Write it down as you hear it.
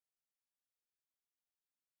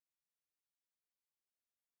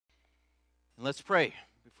And let's pray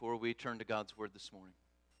before we turn to God's Word this morning.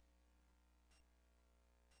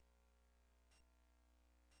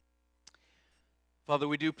 Father,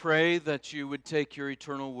 we do pray that you would take your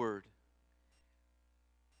eternal Word,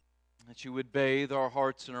 that you would bathe our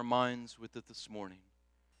hearts and our minds with it this morning.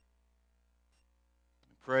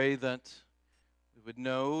 We pray that we would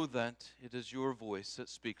know that it is your voice that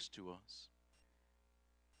speaks to us.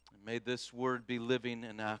 And may this Word be living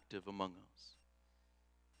and active among us.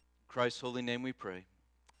 In Christ's holy name we pray.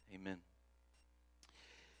 Amen.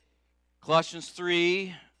 Colossians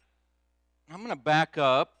 3, I'm going to back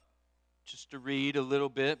up just to read a little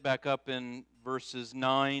bit, back up in verses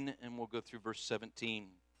 9, and we'll go through verse 17.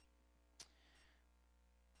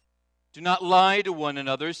 Do not lie to one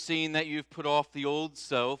another, seeing that you've put off the old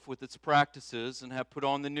self with its practices and have put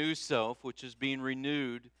on the new self, which is being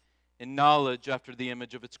renewed in knowledge after the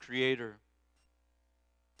image of its Creator.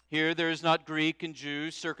 Here there is not Greek and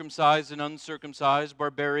Jew, circumcised and uncircumcised,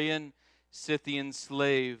 barbarian, Scythian,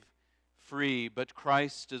 slave, free, but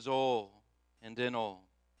Christ is all and in all.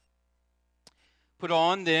 Put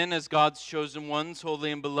on then, as God's chosen ones,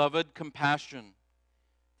 holy and beloved, compassion,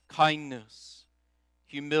 kindness,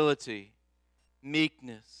 humility,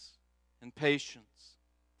 meekness, and patience,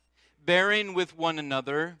 bearing with one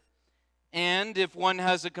another, and if one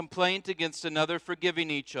has a complaint against another,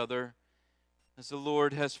 forgiving each other. As the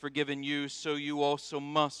Lord has forgiven you, so you also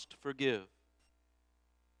must forgive.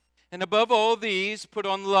 And above all these, put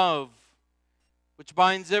on love, which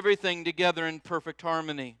binds everything together in perfect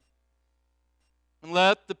harmony. And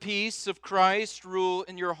let the peace of Christ rule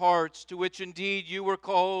in your hearts, to which indeed you were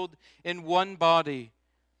called in one body.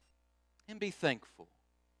 And be thankful.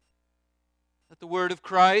 Let the word of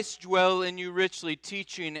Christ dwell in you richly,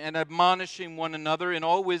 teaching and admonishing one another in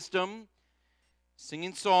all wisdom,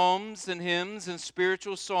 singing psalms and hymns and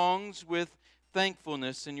spiritual songs with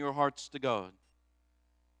thankfulness in your hearts to God.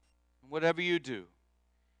 And whatever you do,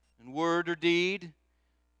 in word or deed,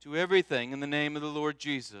 do everything in the name of the Lord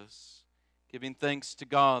Jesus, giving thanks to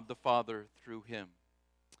God the Father through him.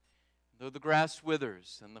 Though the grass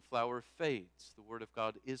withers and the flower fades, the word of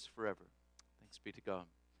God is forever. Thanks be to God.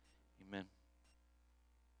 Amen.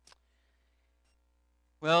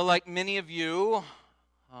 Well, like many of you,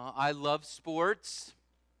 I love sports.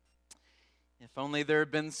 If only there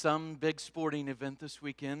had been some big sporting event this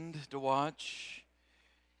weekend to watch.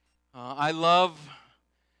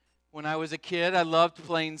 When I was a kid, I loved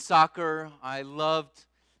playing soccer. I loved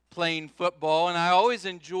playing football, and I always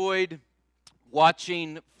enjoyed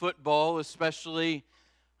watching football, especially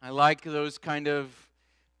I like those kind of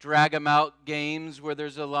drag-em-out games where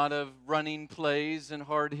there's a lot of running plays and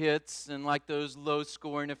hard hits, and like those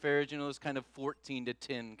low-scoring affairs, those kind of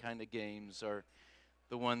 14-10 kind of games are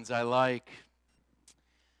the ones I like.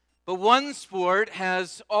 But one sport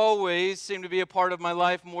has always seemed to be a part of my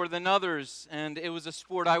life more than others, and it was a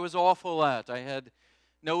sport I was awful at. I had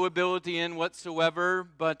no ability in whatsoever,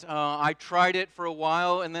 but I tried it for a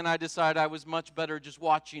while, and then I decided I was much better just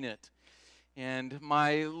watching it. And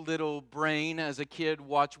my little brain as a kid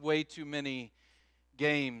watched way too many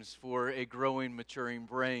games for a growing, maturing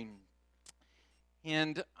brain.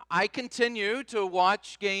 And I continue to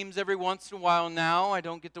watch games every once in a while now. I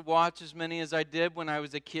don't get to watch as many as I did when I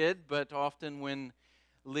was a kid, but often when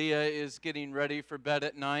Leah is getting ready for bed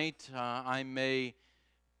at night, I may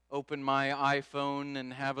open my iPhone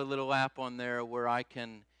and have a little app on there where I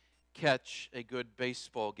can catch a good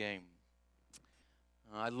baseball game.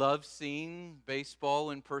 I love seeing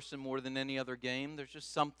baseball in person more than any other game. There's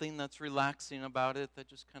just something that's relaxing about it that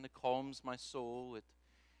just kind of calms my soul.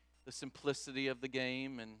 The simplicity of the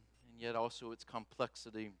game and yet also its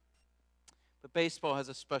complexity. But baseball has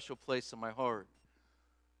a special place in my heart.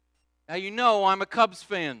 Now I'm a Cubs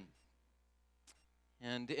fan.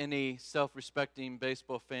 And any self-respecting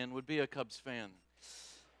baseball fan would be a Cubs fan.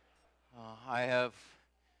 I have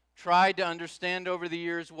tried to understand over the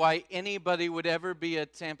years why anybody would ever be a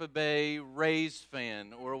Tampa Bay Rays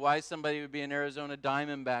fan, or why somebody would be an Arizona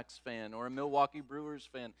Diamondbacks fan or a Milwaukee Brewers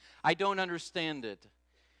fan. I don't understand it.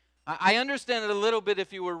 I understand it a little bit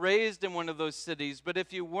if you were raised in one of those cities, but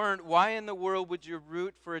if you weren't, why in the world would you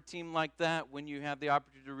root for a team like that when you have the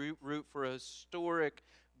opportunity to root for a historic,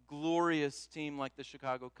 glorious team like the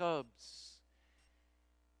Chicago Cubs?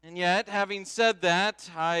 And yet, having said that,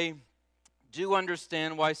 I do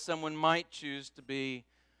understand why someone might choose to be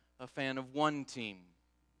a fan of one team,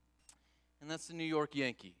 and that's the New York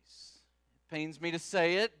Yankees. It pains me to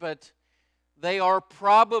say it, but they are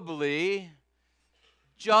probably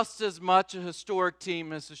just as much a historic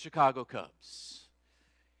team as the Chicago Cubs.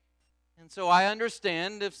 And so I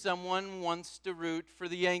understand if someone wants to root for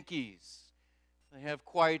the Yankees. They have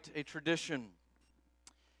quite a tradition.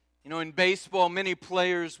 In baseball, many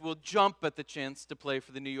players will jump at the chance to play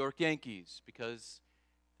for the New York Yankees because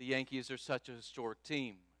the Yankees are such a historic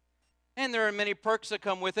team. And there are many perks that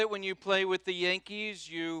come with it. When you play with the Yankees,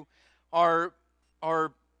 you are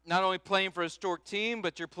not only playing for a historic team,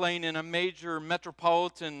 but you're playing in a major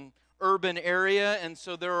metropolitan urban area. And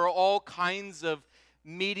so there are all kinds of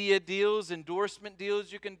media deals, endorsement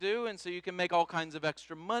deals you can do. And so you can make all kinds of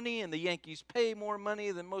extra money. And the Yankees pay more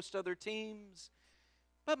money than most other teams.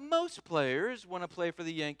 But most players want to play for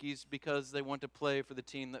the Yankees because they want to play for the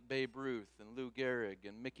team that Babe Ruth and Lou Gehrig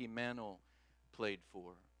and Mickey Mantle played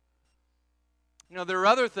for. There are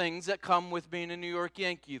other things that come with being a New York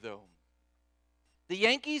Yankee, though. The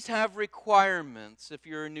Yankees have requirements if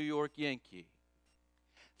you're a New York Yankee.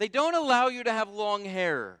 They don't allow you to have long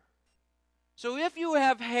hair. So if you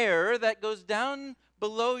have hair that goes down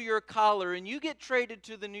below your collar and you get traded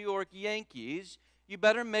to the New York Yankees, you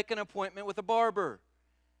better make an appointment with a barber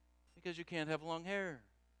because you can't have long hair.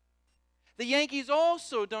 The Yankees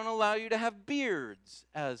also don't allow you to have beards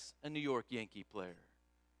as a New York Yankee player.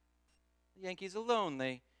 The Yankees alone,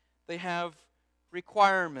 they have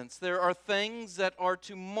requirements. There are things that are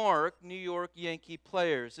to mark New York Yankee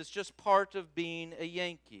players. It's just part of being a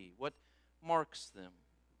Yankee. What marks them?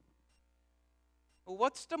 Well,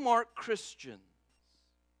 what's to mark Christians?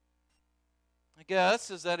 I guess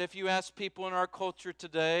is that if you ask people in our culture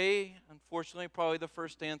today, unfortunately, probably the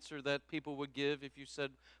first answer that people would give if you said,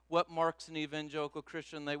 what marks an evangelical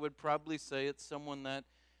Christian, they would probably say it's someone that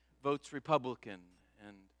votes Republican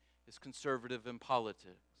and is conservative in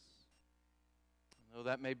politics. Though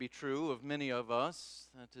that may be true of many of us,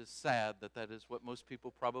 that is sad that that is what most people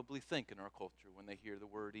probably think in our culture when they hear the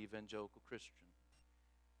word evangelical Christian.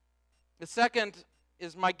 The second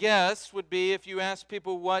is, my guess would be, if you ask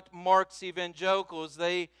people what marks evangelicals,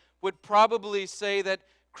 they would probably say that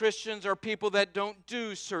Christians are people that don't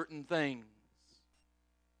do certain things.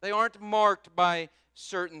 They aren't marked by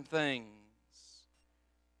certain things.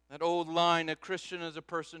 That old line, a Christian is a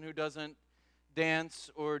person who doesn't dance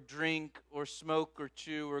or drink or smoke or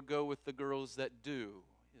chew or go with the girls that do,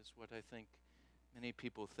 is what I think many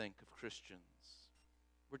people think of Christians.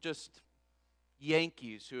 We're just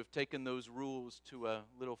Yankees who have taken those rules to a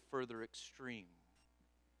little further extreme.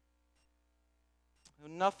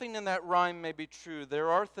 Nothing in that rhyme may be true. There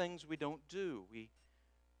are things we don't do. We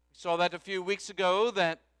saw that a few weeks ago,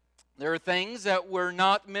 that there are things that we're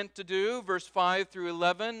not meant to do. Verse 5 through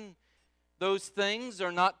 11, those things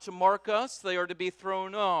are not to mark us. They are to be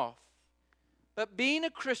thrown off. But being a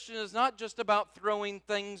Christian is not just about throwing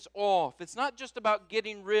things off. It's not just about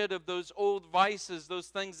getting rid of those old vices, those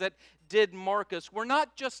things that did mark us. We're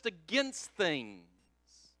not just against things.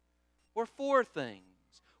 We're for things.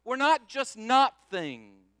 We're not just not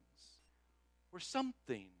things. We're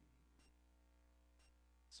something.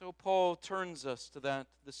 So Paul turns us to that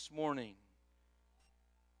this morning.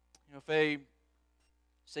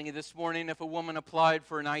 Singing this morning, if a woman applied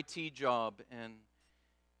for an IT job and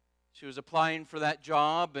she was applying for that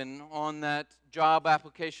job, and on that job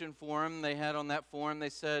application form, they had on that form, they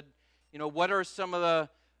said, what are some of the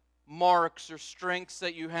marks or strengths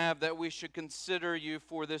that you have that we should consider you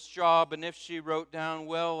for this job? And if she wrote down,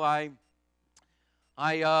 well, I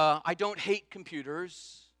don't hate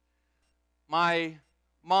computers. My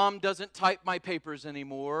mom doesn't type my papers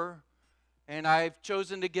anymore. And I've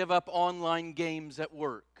chosen to give up online games at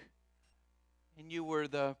work. And you were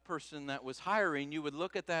the person that was hiring, you would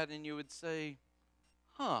look at that and you would say,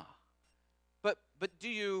 but do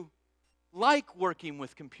you like working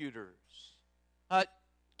with computers?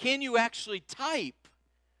 Can you actually type?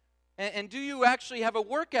 And do you actually have a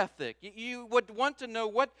work ethic? You would want to know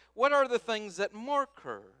what are the things that mark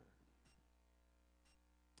her.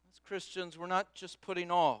 As Christians, we're not just putting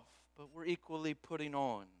off, but we're equally putting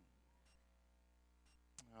on.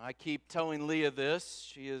 I keep telling Leah this.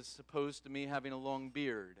 She is opposed to me having a long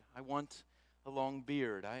beard. I want a long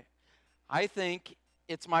beard. I think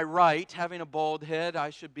it's my right, having a bald head, I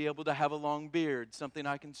should be able to have a long beard, something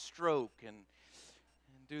I can stroke and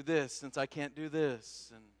do this since I can't do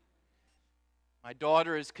this. And my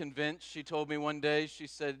daughter is convinced. She told me one day, she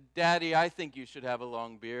said, Daddy, I think you should have a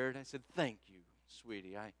long beard. I said, thank you,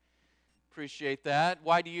 sweetie. I appreciate that.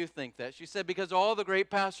 Why do you think that? She said, because all the great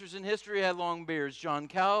pastors in history had long beards. John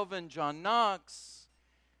Calvin, John Knox.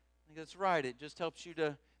 I think that's right. It just helps you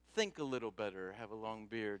to think a little better, have a long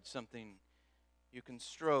beard, something you can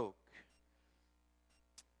stroke.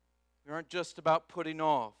 We aren't just about putting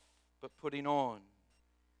off, but putting on.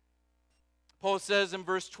 Paul says in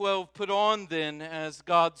verse 12, put on then as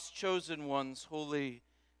God's chosen ones, holy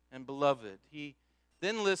and beloved. He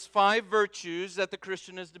then lists 5 virtues that the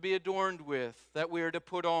Christian is to be adorned with, that we are to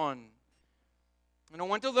put on. And I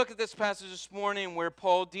want to look at this passage this morning where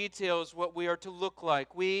Paul details what we are to look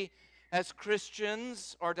like. We, as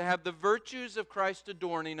Christians, are to have the virtues of Christ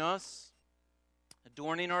adorning us,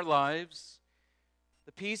 adorning our lives,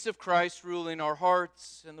 the peace of Christ ruling our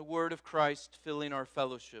hearts, and the word of Christ filling our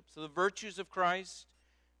fellowship. So the virtues of Christ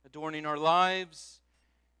adorning our lives,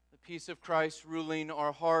 the peace of Christ ruling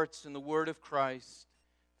our hearts, and the word of Christ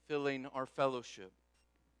filling our fellowship.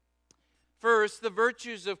 First, the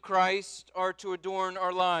virtues of Christ are to adorn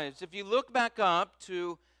our lives. If you look back up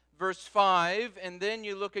to verse 5, and then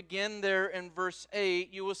you look again there in verse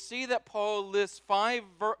 8, you will see that Paul lists 5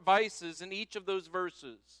 vices in each of those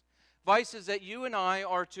verses. Vices that you and I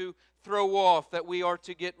are to throw off, that we are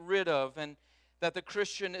to get rid of, and that the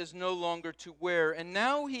Christian is no longer to wear. And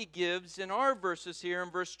now he gives, in our verses here, in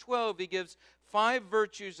verse 12, he gives 5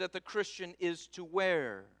 virtues that the Christian is to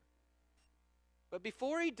wear. But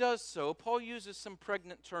before he does so, Paul uses some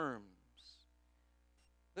pregnant terms.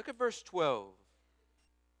 Look at verse 12.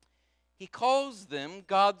 He calls them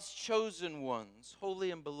God's chosen ones,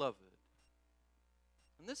 holy and beloved.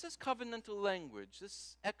 And this is covenantal language.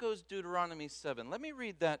 This echoes Deuteronomy 7. Let me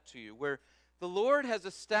read that to you, where the Lord has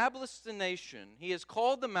established the nation. He has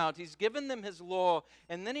called them out. He's given them His law.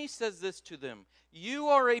 And then He says this to them: "You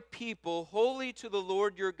are a people holy to the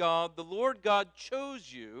Lord your God. The Lord God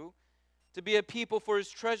chose you to be a people for His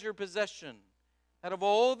treasured possession out of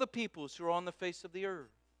all the peoples who are on the face of the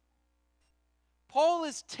earth." Paul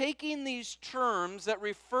is taking these terms that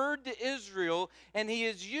referred to Israel and he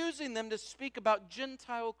is using them to speak about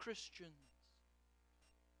Gentile Christians.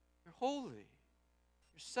 You're holy.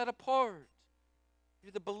 You're set apart.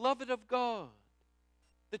 You're the beloved of God.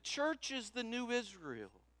 The church is the new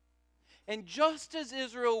Israel. And just as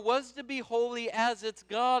Israel was to be holy as its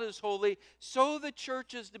God is holy, so the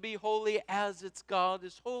church is to be holy as its God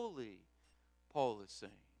is holy, Paul is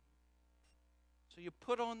saying. So you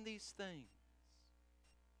put on these things.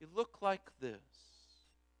 You look like this.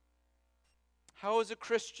 How is a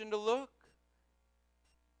Christian to look?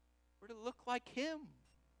 We're to look like Him,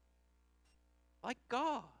 like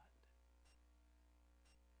God.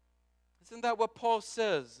 Isn't that what Paul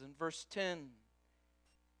says in verse 10?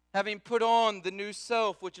 Having put on the new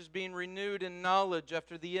self, which is being renewed in knowledge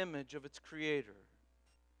after the image of its Creator.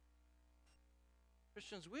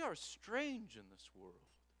 Christians, we are strange in this world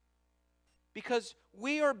because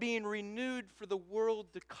we are being renewed for the world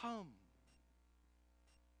to come.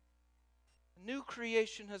 A new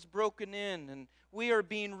creation has broken in, and we are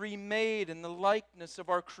being remade in the likeness of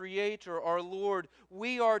our Creator, our Lord.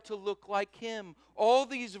 We are to look like Him. All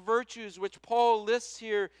these virtues which Paul lists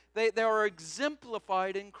here, they are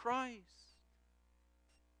exemplified in Christ.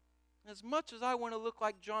 As much as I want to look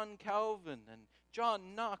like John Calvin and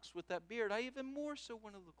John Knox with that beard, I even more so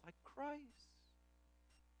want to look like Christ.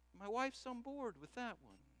 My wife's on board with that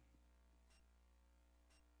one.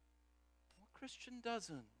 What Christian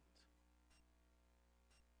doesn't?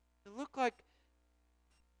 To look like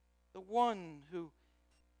the one who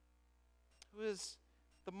is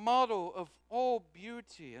the model of all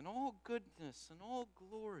beauty and all goodness and all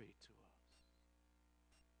glory to us.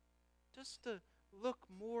 Just to look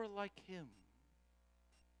more like Him.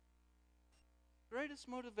 Greatest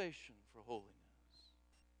motivation for holiness.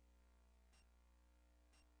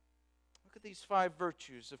 Look at these 5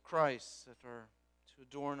 virtues of Christ that are to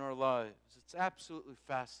adorn our lives. It's absolutely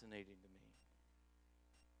fascinating to me.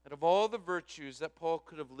 Out of all the virtues that Paul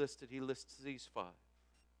could have listed, he lists these 5.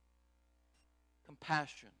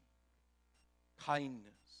 Compassion,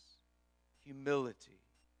 kindness, humility,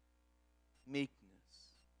 meekness,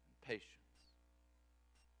 and patience.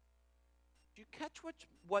 Do you catch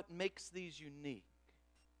what makes these unique?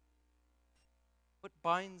 What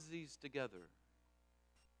binds these together?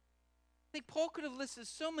 I think Paul could have listed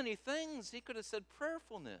so many things. He could have said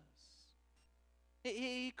prayerfulness.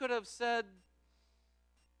 He could have said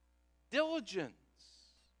diligence.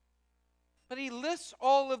 But he lists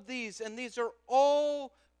all of these, and these are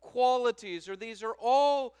all qualities, or these are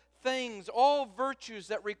all things, all virtues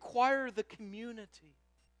that require the community.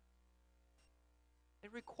 They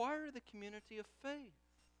require the community of faith,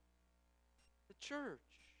 the church.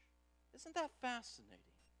 Isn't that fascinating?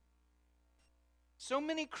 So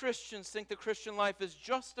many Christians think the Christian life is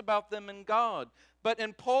just about them and God. But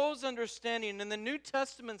in Paul's understanding, in the New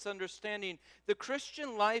Testament's understanding, the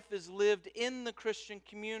Christian life is lived in the Christian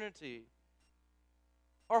community.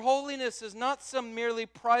 Our holiness is not some merely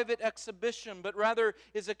private exhibition, but rather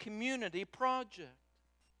is a community project.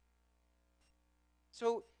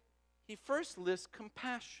 So he first lists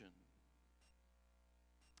compassion.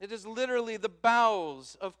 It is literally the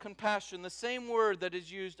bowels of compassion, the same word that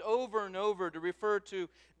is used over and over to refer to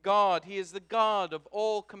God. He is the God of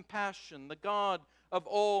all compassion, the God of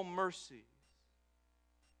all mercy.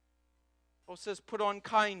 Paul says, put on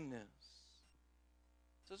kindness.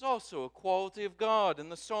 This is also a quality of God in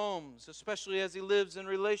the Psalms, especially as he lives in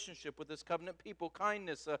relationship with his covenant people.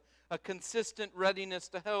 Kindness, a consistent readiness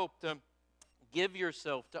to help, to give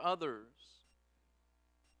yourself to others.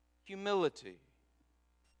 Humility,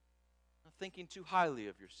 not thinking too highly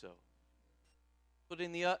of yourself.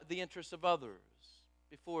 Putting the interests of others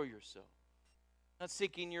before yourself. Not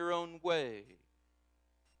seeking your own way,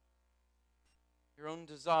 your own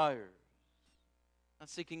desires. Not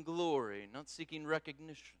seeking glory, not seeking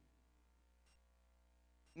recognition.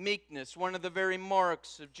 Meekness, one of the very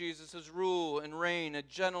marks of Jesus' rule and reign, a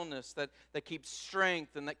gentleness that keeps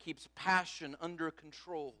strength and that keeps passion under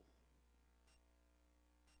control.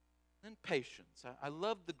 Then patience. I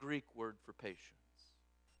love the Greek word for patience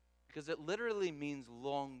because it literally means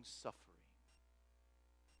long-suffering.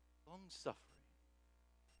 Long-suffering.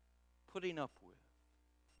 Putting up with,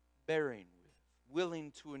 bearing with,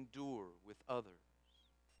 willing to endure with others.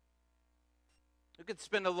 We could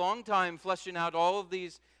spend a long time fleshing out all of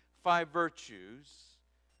these 5 virtues.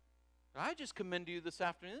 But I just commend to you this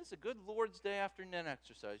afternoon. This is a good Lord's Day afternoon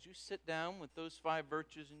exercise. You sit down with those 5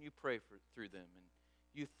 virtues and you pray through them. And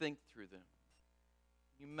you think through them.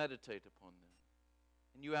 You meditate upon them.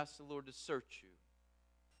 And you ask the Lord to search you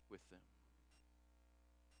with them.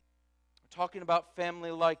 We're talking about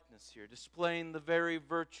family likeness here, displaying the very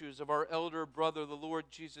virtues of our elder brother, the Lord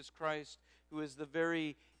Jesus Christ, who is the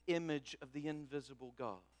very image of the invisible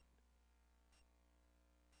God.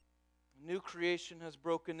 A new creation has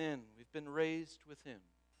broken in. We've been raised with Him.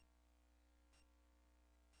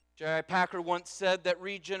 J.I. Packer once said that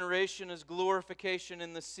regeneration is glorification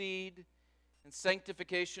in the seed, and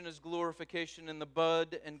sanctification is glorification in the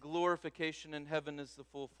bud, and glorification in heaven is the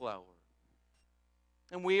full flower.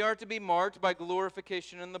 And we are to be marked by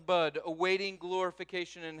glorification in the bud, awaiting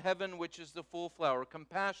glorification in heaven, which is the full flower.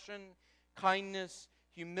 Compassion, kindness,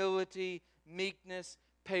 humility, meekness,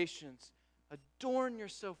 patience. Adorn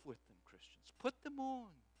yourself with them, Christians. Put them on.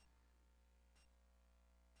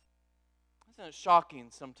 Isn't it shocking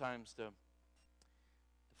sometimes to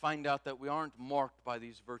find out that we aren't marked by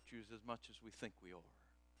these virtues as much as we think we are?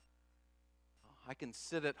 I can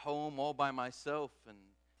sit at home all by myself and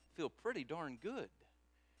feel pretty darn good.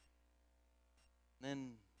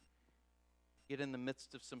 Then get in the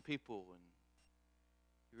midst of some people and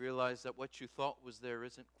you realize that what you thought was there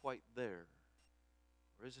isn't quite there,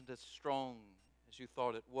 or isn't as strong as you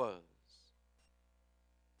thought it was.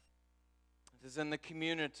 It is in the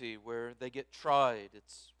community where they get tried.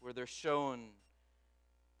 It's where they're shown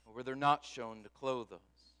or where they're not shown to clothe us.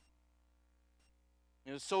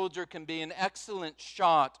 You know, a soldier can be an excellent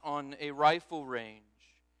shot on a rifle range,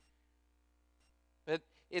 but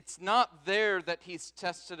it's not there that he's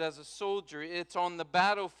tested as a soldier. It's on the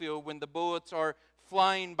battlefield when the bullets are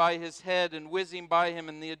flying by his head and whizzing by him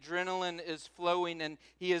and the adrenaline is flowing and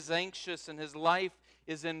he is anxious and his life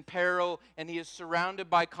is in peril and he is surrounded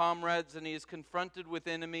by comrades and he is confronted with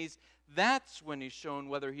enemies. That's when he's shown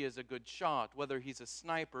whether he is a good shot, whether he's a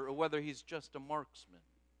sniper, or whether he's just a marksman.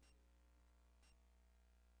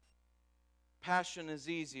 Passion is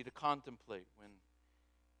easy to contemplate when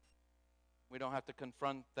we don't have to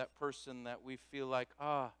confront that person that we feel like,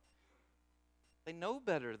 they know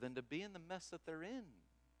better than to be in the mess that they're in.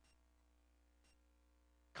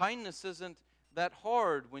 Kindness isn't that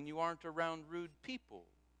hard when you aren't around rude people.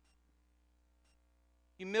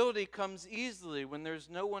 Humility comes easily when there's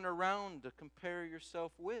no one around to compare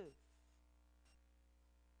yourself with.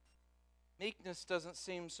 Meekness doesn't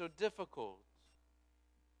seem so difficult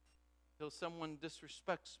till someone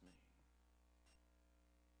disrespects me.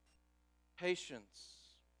 Patience.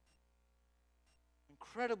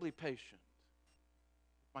 Incredibly patient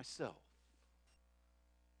with myself.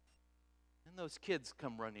 And those kids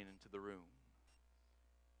come running into the room.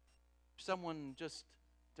 Someone just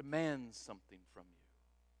demands something from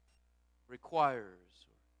you, requires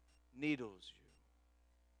or needles you.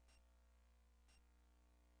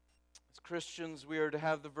 As Christians, we are to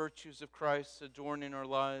have the virtues of Christ adorning our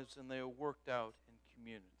lives, and they are worked out in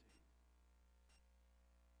community.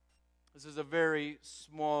 This is a very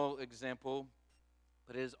small example,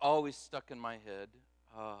 but it has always stuck in my head.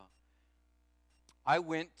 I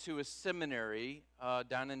went to a seminary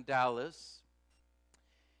down in Dallas,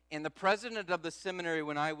 and the president of the seminary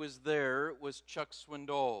when I was there was Chuck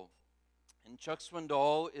Swindoll. And Chuck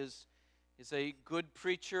Swindoll is a good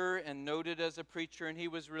preacher and noted as a preacher, and he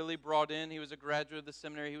was really brought in. He was a graduate of the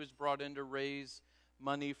seminary. He was brought in to raise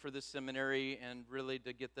money for the seminary and really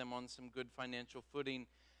to get them on some good financial footing.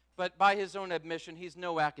 But by his own admission, he's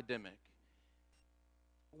no academic.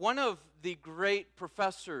 One of the great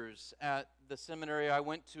professors at the seminary I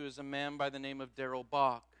went to is a man by the name of Darrell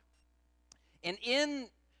Bock. And in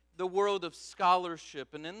the world of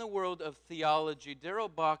scholarship and in the world of theology, Darrell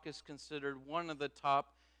Bock is considered one of the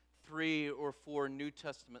top 3 or 4 New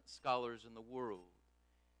Testament scholars in the world.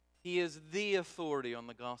 He is the authority on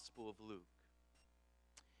the Gospel of Luke.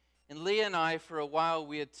 And Leah and I, for a while,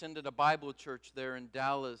 we attended a Bible church there in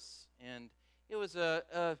Dallas, and it was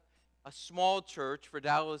a small church for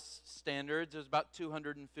Dallas standards. There was about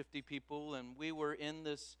 250 people, and we were in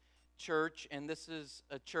this church, and this is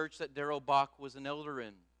a church that Darrell Bock was an elder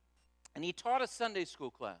in. And he taught a Sunday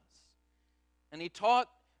school class, and he taught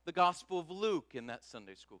the Gospel of Luke in that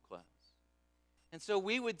Sunday school class. And so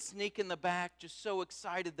we would sneak in the back, just so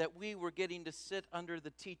excited that we were getting to sit under the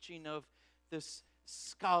teaching of this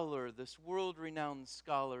scholar, this world-renowned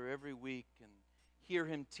scholar, every week and hear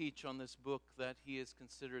him teach on this book that he is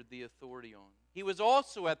considered the authority on. He was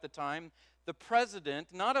also at the time the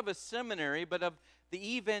president, not of a seminary, but of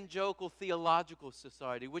the Evangelical Theological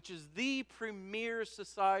Society, which is the premier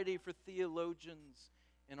society for theologians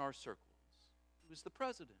in our circles. He was the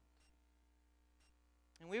president.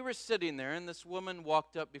 And we were sitting there, and this woman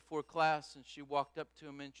walked up before class, and she walked up to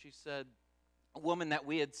him, and she said, a woman that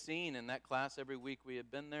we had seen in that class every week we had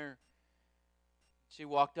been there, she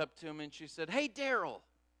walked up to him, and she said, "Hey, Darrell."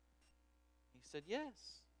 He said,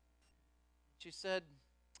 "Yes." She said,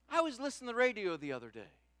 "I was listening to the radio the other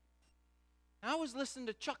day. I was listening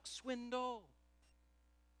to Chuck Swindoll.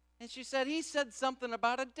 And she said, he said something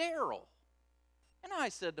about a Darrell. And I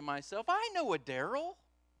said to myself, I know a Darrell.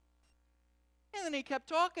 And then he kept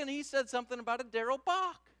talking. He said something about a Darrell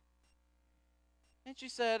Bock. And she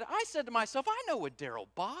said, I said to myself, I know a Darrell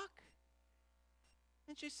Bock.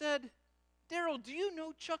 And she said, Darrell, do you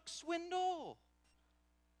know Chuck Swindoll?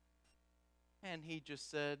 And he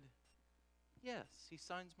just said, yes, he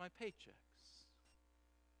signs my paychecks.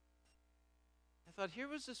 I thought, here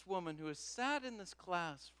was this woman who has sat in this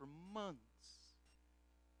class for months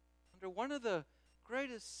under one of the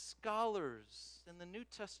greatest scholars in the New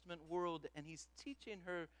Testament world, and he's teaching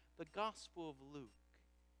her the Gospel of Luke.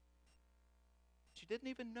 She didn't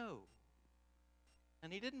even know.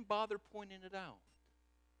 And he didn't bother pointing it out.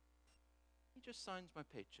 He just signs my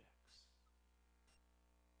paychecks.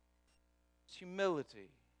 His humility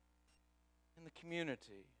in the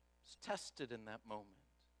community was tested in that moment.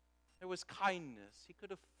 There was kindness. He could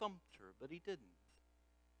have thumped her, but he didn't.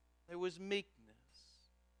 There was meekness.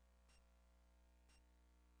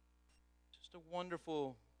 Just a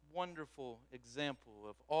wonderful, wonderful example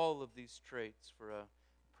of all of these traits for a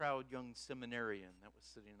proud young seminarian that was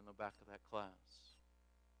sitting in the back of that class.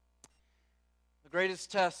 The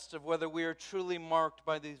greatest test of whether we are truly marked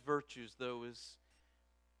by these virtues, though, is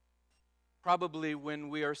probably when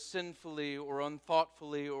we are sinfully or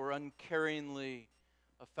unthoughtfully or uncaringly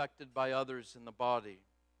affected by others in the body.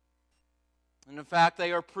 And in fact,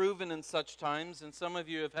 they are proven in such times, and some of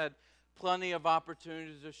you have had plenty of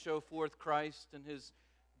opportunities to show forth Christ and His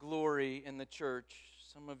glory in the church.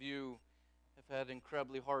 Some of you have had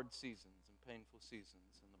incredibly hard seasons and painful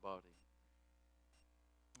seasons in the body.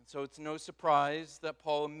 And so it's no surprise that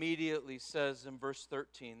Paul immediately says in verse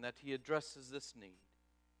 13 that he addresses this need.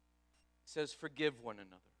 He says, forgive one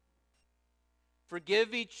another.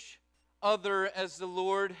 Forgive each other as the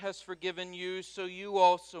Lord has forgiven you, so you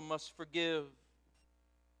also must forgive.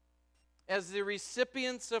 As the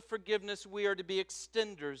recipients of forgiveness, we are to be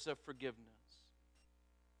extenders of forgiveness.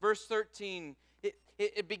 Verse 13,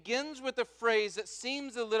 it begins with a phrase that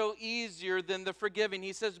seems a little easier than the forgiving.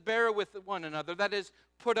 He says, bear with one another. That is,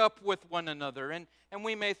 put up with one another. And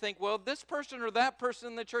we may think, well, this person or that person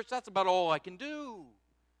in the church, that's about all I can do.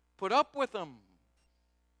 Put up with them.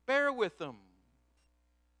 Bear with them.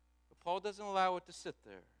 But Paul doesn't allow it to sit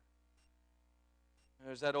there.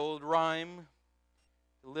 There's that old rhyme,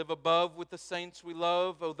 to live above with the saints we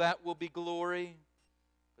love, oh, that will be glory.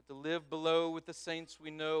 But to live below with the saints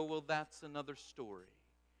we know, well, that's another story.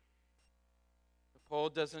 But Paul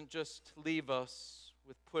doesn't just leave us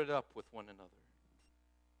with put up with one another.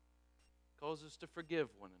 He calls us to forgive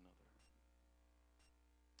one another.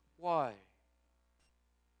 Why?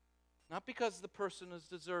 Not because the person is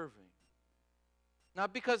deserving.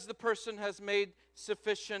 Not because the person has made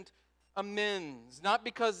sufficient amends. Not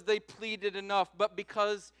because they pleaded enough, but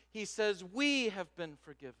because he says we have been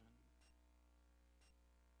forgiven.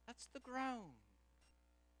 That's the ground.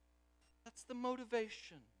 That's the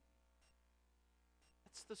motivation.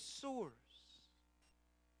 That's the source.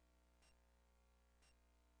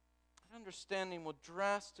 That understanding will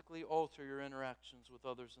drastically alter your interactions with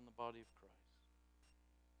others in the body of Christ.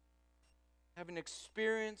 Having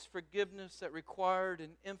experienced forgiveness that required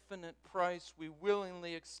an infinite price, we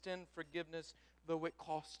willingly extend forgiveness, though it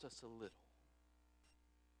cost us a little.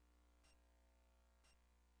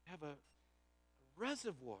 Have a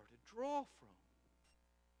reservoir to draw from.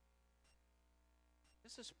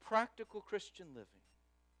 This is practical Christian living.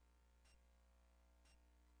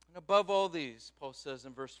 And above all these, Paul says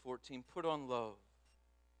in verse 14, put on love,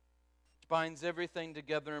 which binds everything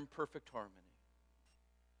together in perfect harmony.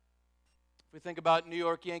 If we think about New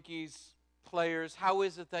York Yankees players, how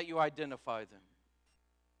is it that you identify them?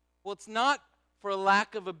 Well, it's not for a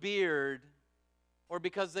lack of a beard or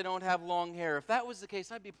because they don't have long hair. If that was the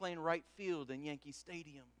case, I'd be playing right field in Yankee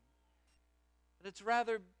Stadium. But it's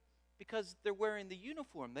rather because they're wearing the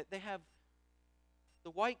uniform. They have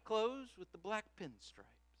the white clothes with the black pinstripes.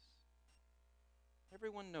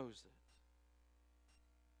 Everyone knows it.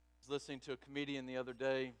 I was listening to a comedian the other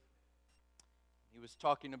day. He was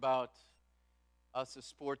talking about us as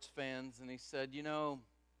sports fans, and he said, it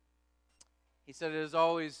has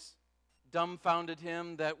always dumbfounded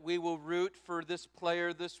him that we will root for this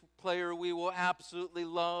player we will absolutely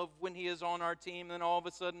love when he is on our team, and then all of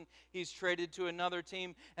a sudden he's traded to another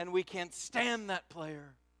team, and we can't stand that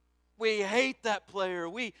player. We hate that player.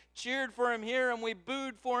 We cheered for him here and we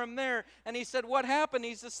booed for him there. And he said, what happened?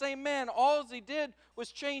 He's the same man. All he did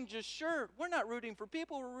was change his shirt. We're not rooting for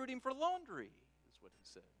people, we're rooting for laundry, is what he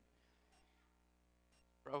said.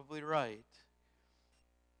 Probably right.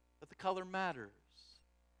 But the color matters.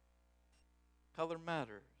 Color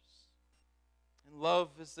matters. And love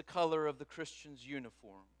is the color of the Christian's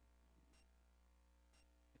uniform.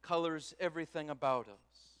 It colors everything about us.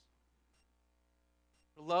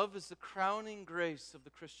 Love is the crowning grace of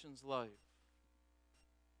the Christian's life.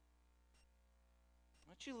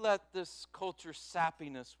 Don't you let this culture's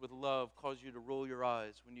sappiness with love cause you to roll your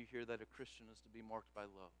eyes when you hear that a Christian is to be marked by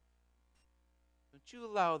love. Don't you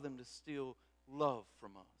allow them to steal love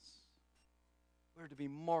from us. We're to be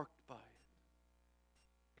marked by it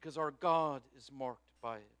because our God is marked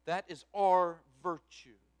by it. That is our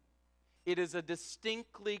virtue. It is a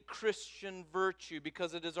distinctly Christian virtue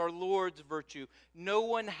because it is our Lord's virtue. No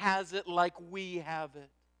one has it like we have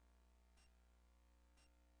it.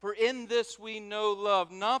 For in this we know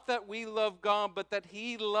love, not that we love God, but that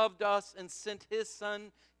He loved us and sent His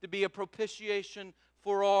Son to be a propitiation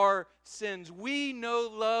for our sins. We know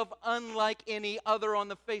love unlike any other on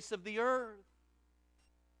the face of the earth.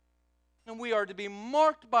 And we are to be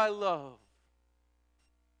marked by love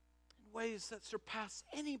ways that surpass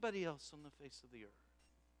anybody else on the face of the earth.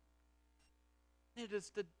 It is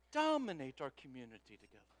to dominate our community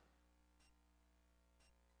together.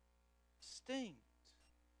 Distinct.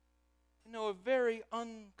 A very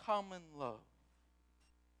uncommon love.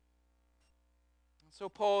 And so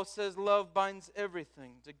Paul says love binds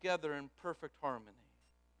everything together in perfect harmony.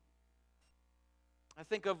 I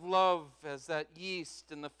think of love as that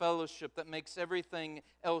yeast in the fellowship that makes everything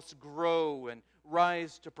else grow and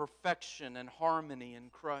rise to perfection and harmony in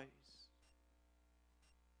Christ.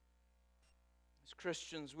 As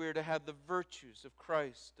Christians, we are to have the virtues of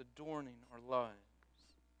Christ adorning our lives.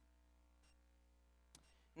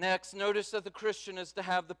 Next, notice that the Christian is to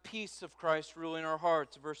have the peace of Christ ruling our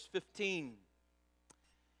hearts. Verse 15.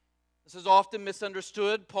 This is often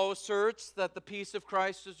misunderstood. Paul asserts that the peace of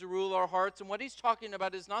Christ is to rule our hearts. And what he's talking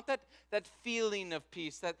about is not that feeling of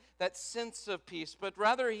peace, that sense of peace, but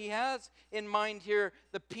rather he has in mind here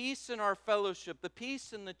the peace in our fellowship, the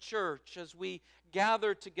peace in the church as we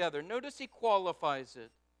gather together. Notice he qualifies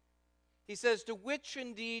it. He says, to which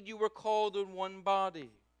indeed you were called in one body.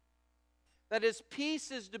 That is,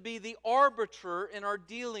 peace is to be the arbiter in our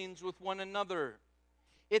dealings with one another.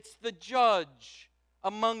 It's the judge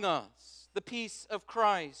among us, the peace of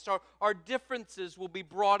Christ. Our differences will be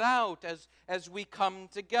brought out as we come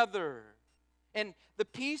together. And the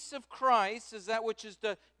peace of Christ is that which is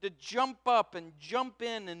to jump up and jump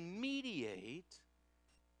in and mediate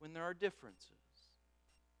when there are differences.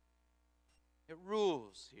 It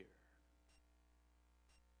rules here.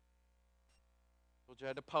 I told you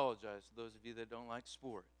I'd apologize to those of you that don't like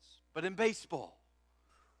sports. But in baseball,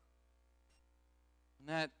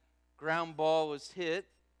 when that ground ball is hit,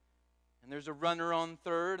 and there's a runner on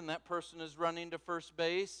third, and that person is running to first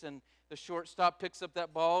base, and the shortstop picks up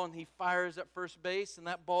that ball, and he fires at first base, and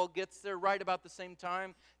that ball gets there right about the same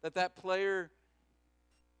time that player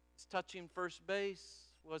is touching first base.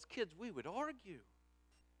 Well, as kids, we would argue.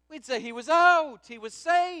 We'd say he was out, he was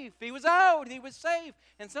safe, he was out, he was safe.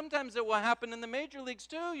 And sometimes it will happen in the major leagues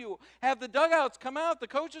too. You have the dugouts come out, the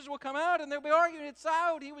coaches will come out, and they'll be arguing, it's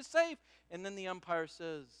out, he was safe. And then the umpire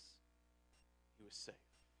says, he was safe.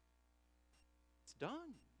 It's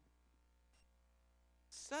done.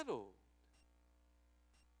 It's settled.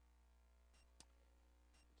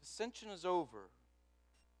 Dissension is over.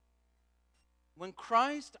 When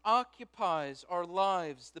Christ occupies our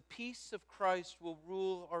lives, the peace of Christ will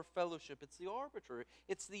rule our fellowship. It's the arbiter.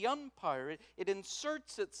 It's the umpire. It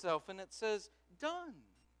inserts itself and it says, done.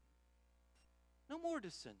 No more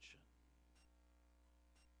dissension.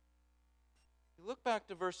 You look back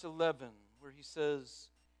to verse 11 where he says,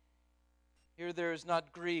 here there is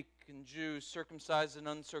not Greek and Jew, circumcised and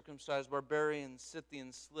uncircumcised, barbarian,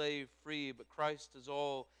 Scythian, slave, free, but Christ is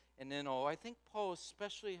all and in all. I think Paul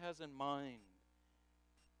especially has in mind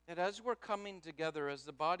that as we're coming together as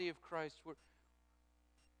the body of Christ, we're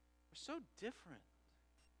so different,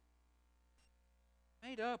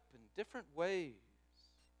 made up in different ways.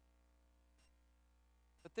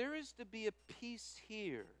 But there is to be a peace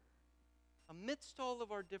here, amidst all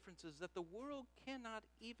of our differences, that the world cannot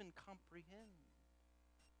even comprehend.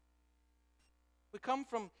 We come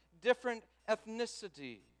from different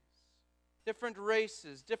ethnicities, different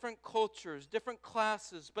races, different cultures, different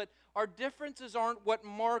classes, but our differences aren't what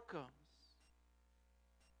mark us.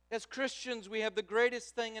 As Christians, we have the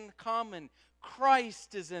greatest thing in common.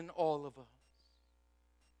 Christ is in all of us.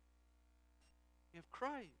 We have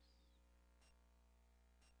Christ.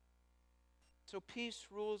 So peace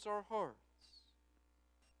rules our hearts.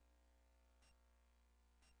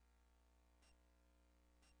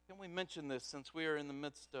 Can we mention this since we are in the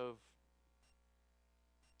midst of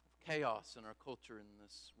chaos in our culture in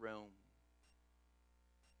this realm?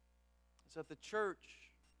 Is that the church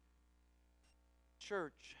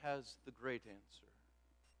has the great answer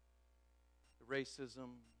to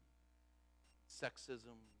racism,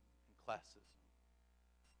 sexism, and classism.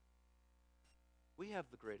 We have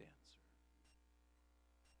the great answer.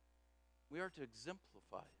 We are to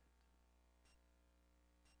exemplify it.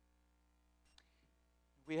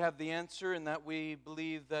 We have the answer in that we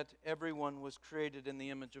believe that everyone was created in the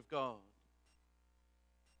image of God.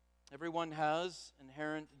 Everyone has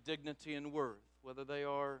inherent dignity and worth, whether they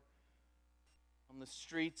are on the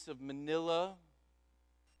streets of Manila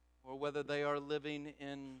or whether they are living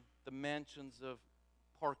in the mansions of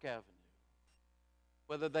Park Avenue,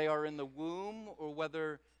 whether they are in the womb or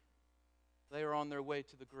whether they are on their way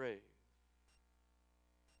to the grave.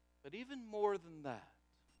 But even more than that,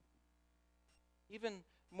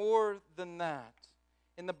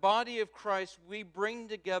 in the body of Christ, we bring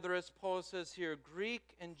together, as Paul says here, Greek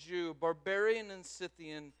and Jew, barbarian and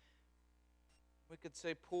Scythian. We could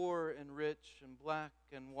say poor and rich and black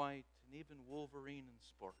and white and even Wolverine and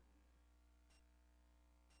Spartan.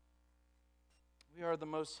 We are the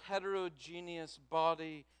most heterogeneous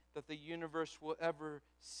body that the universe will ever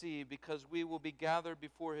see, because we will be gathered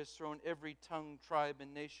before His throne, every tongue, tribe,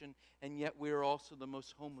 and nation, and yet we are also the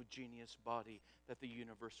most homogeneous body that the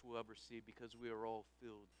universe will ever see, because we are all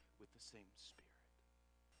filled with the same Spirit,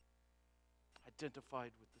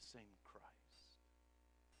 identified with the same Christ.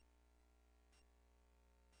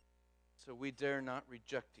 So we dare not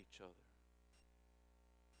reject each other,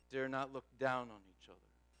 dare not look down on each other,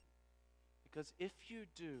 because if you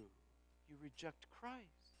do, you reject Christ.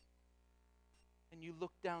 And you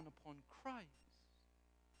look down upon Christ.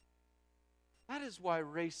 That is why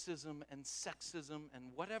racism and sexism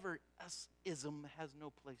and whatever ism has no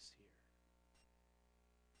place here.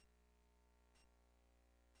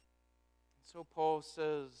 And so Paul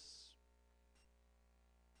says,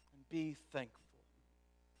 and be thankful.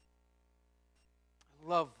 I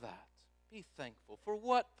love that. Be thankful. For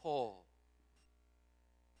what, Paul?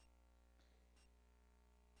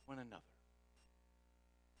 One another.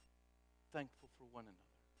 Thankful for one another.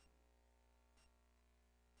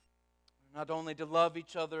 We're not only to love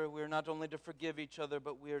each other, we're not only to forgive each other,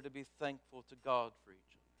 but we are to be thankful to God for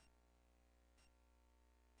each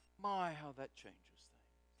other. My, how that changes things.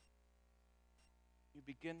 You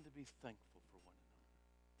begin to be thankful for one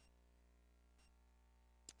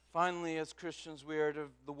another. Finally, as Christians, we are to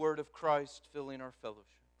the word of Christ filling our fellowship.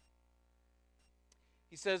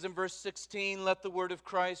 He says in verse 16, let the word of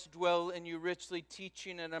Christ dwell in you richly,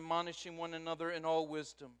 teaching and admonishing one another in all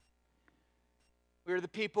wisdom. We are the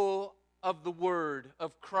people of the word,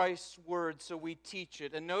 of Christ's word, so we teach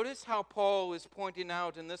it. And notice how Paul is pointing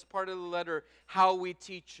out in this part of the letter how we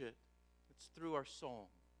teach it. It's through our psalms.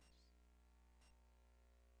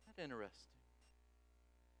 Isn't that interesting?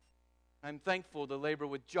 I'm thankful to labor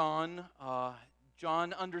with John.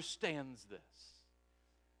 John understands this.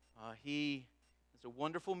 He is a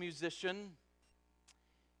wonderful musician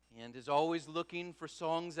and is always looking for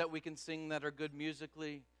songs that we can sing that are good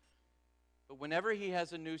musically. But whenever he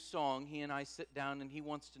has a new song, he and I sit down and he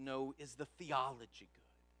wants to know, is the theology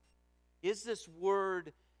good? Is this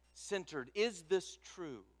word centered? Is this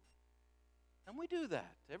true? And we do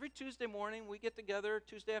that. Every Tuesday morning we get together,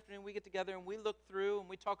 Tuesday afternoon we get together and we look through and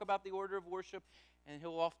we talk about the order of worship, and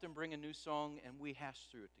he'll often bring a new song and we hash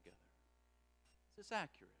through it together. Is this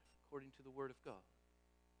accurate according to the Word of God?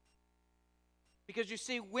 Because you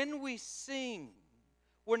see, when we sing,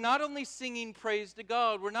 we're not only singing praise to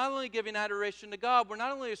God, we're not only giving adoration to God, we're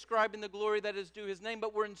not only ascribing the glory that is due His name,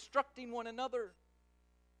 but we're instructing one another.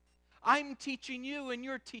 I'm teaching you and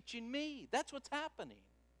you're teaching me. That's what's happening.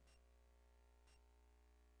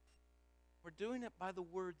 We're doing it by the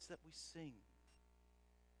words that we sing.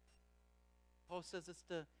 Paul says it's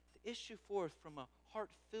to issue forth from a heart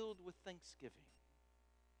filled with thanksgiving.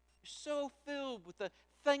 You're so filled with the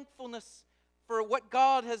thankfulness for what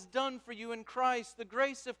God has done for you in Christ, the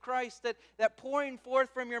grace of Christ, that pouring forth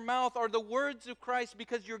from your mouth are the words of Christ,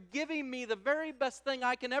 because you're giving me the very best thing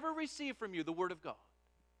I can ever receive from you, the Word of God.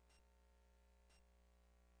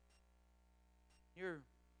 You're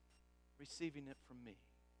receiving it from me.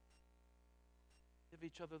 Give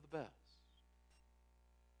each other the best.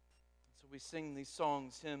 And so we sing these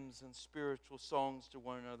songs, hymns, and spiritual songs to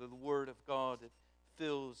one another. The Word of God, it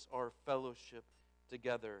fills our fellowship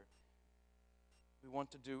together. We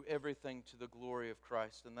want to do everything to the glory of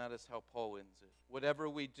Christ, and that is how Paul ends it. Whatever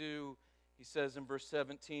we do, he says in verse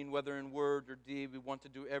 17, whether in word or deed, we want to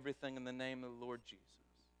do everything in the name of the Lord Jesus.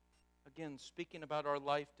 Again, speaking about our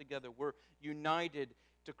life together, we're united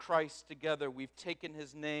to Christ together. We've taken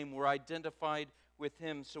His name. We're identified with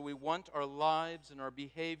Him. So we want our lives and our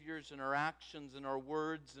behaviors and our actions and our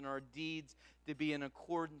words and our deeds to be in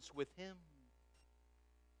accordance with Him.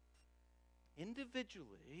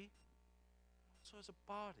 Individually, also as a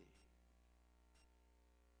body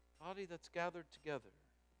that's gathered together.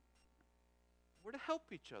 We're to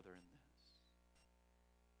help each other in this.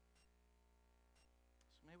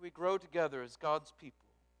 So may we grow together as God's people,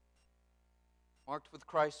 marked with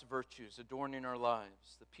Christ's virtues, adorning our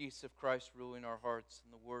lives, the peace of Christ ruling our hearts,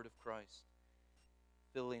 and the Word of Christ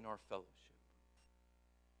filling our fellowship.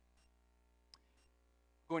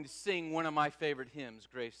 I'm going to sing one of my favorite hymns.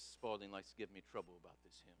 Grace Spalding likes to give me trouble about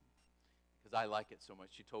this hymn, because I like it so much.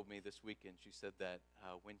 She told me this weekend, she said that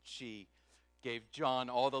when she gave John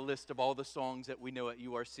all the list of all the songs that we know at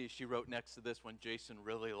URC, she wrote next to this one, Jason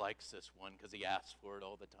really likes this one because he asks for it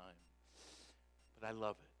all the time. But I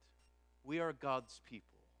love it. We are God's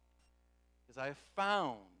people. Because I have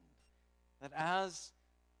found that as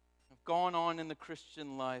I've gone on in the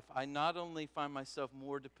Christian life, I not only find myself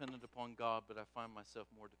more dependent upon God, but I find myself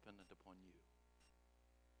more dependent upon you.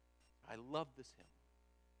 I love this hymn.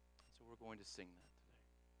 So we're going to sing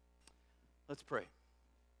that today. Let's pray.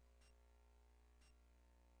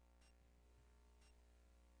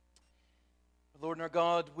 Lord and our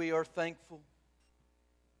God, we are thankful.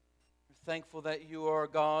 We're thankful that you are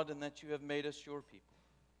God and that you have made us your people.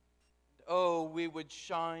 And oh, we would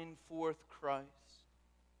shine forth Christ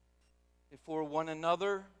before one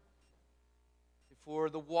another, before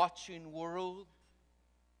the watching world,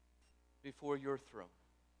 before your throne.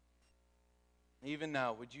 Even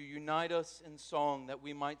now, would you unite us in song that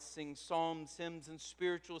we might sing psalms, hymns, and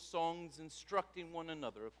spiritual songs, instructing one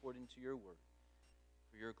another according to your word,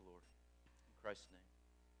 for your glory. In Christ's name.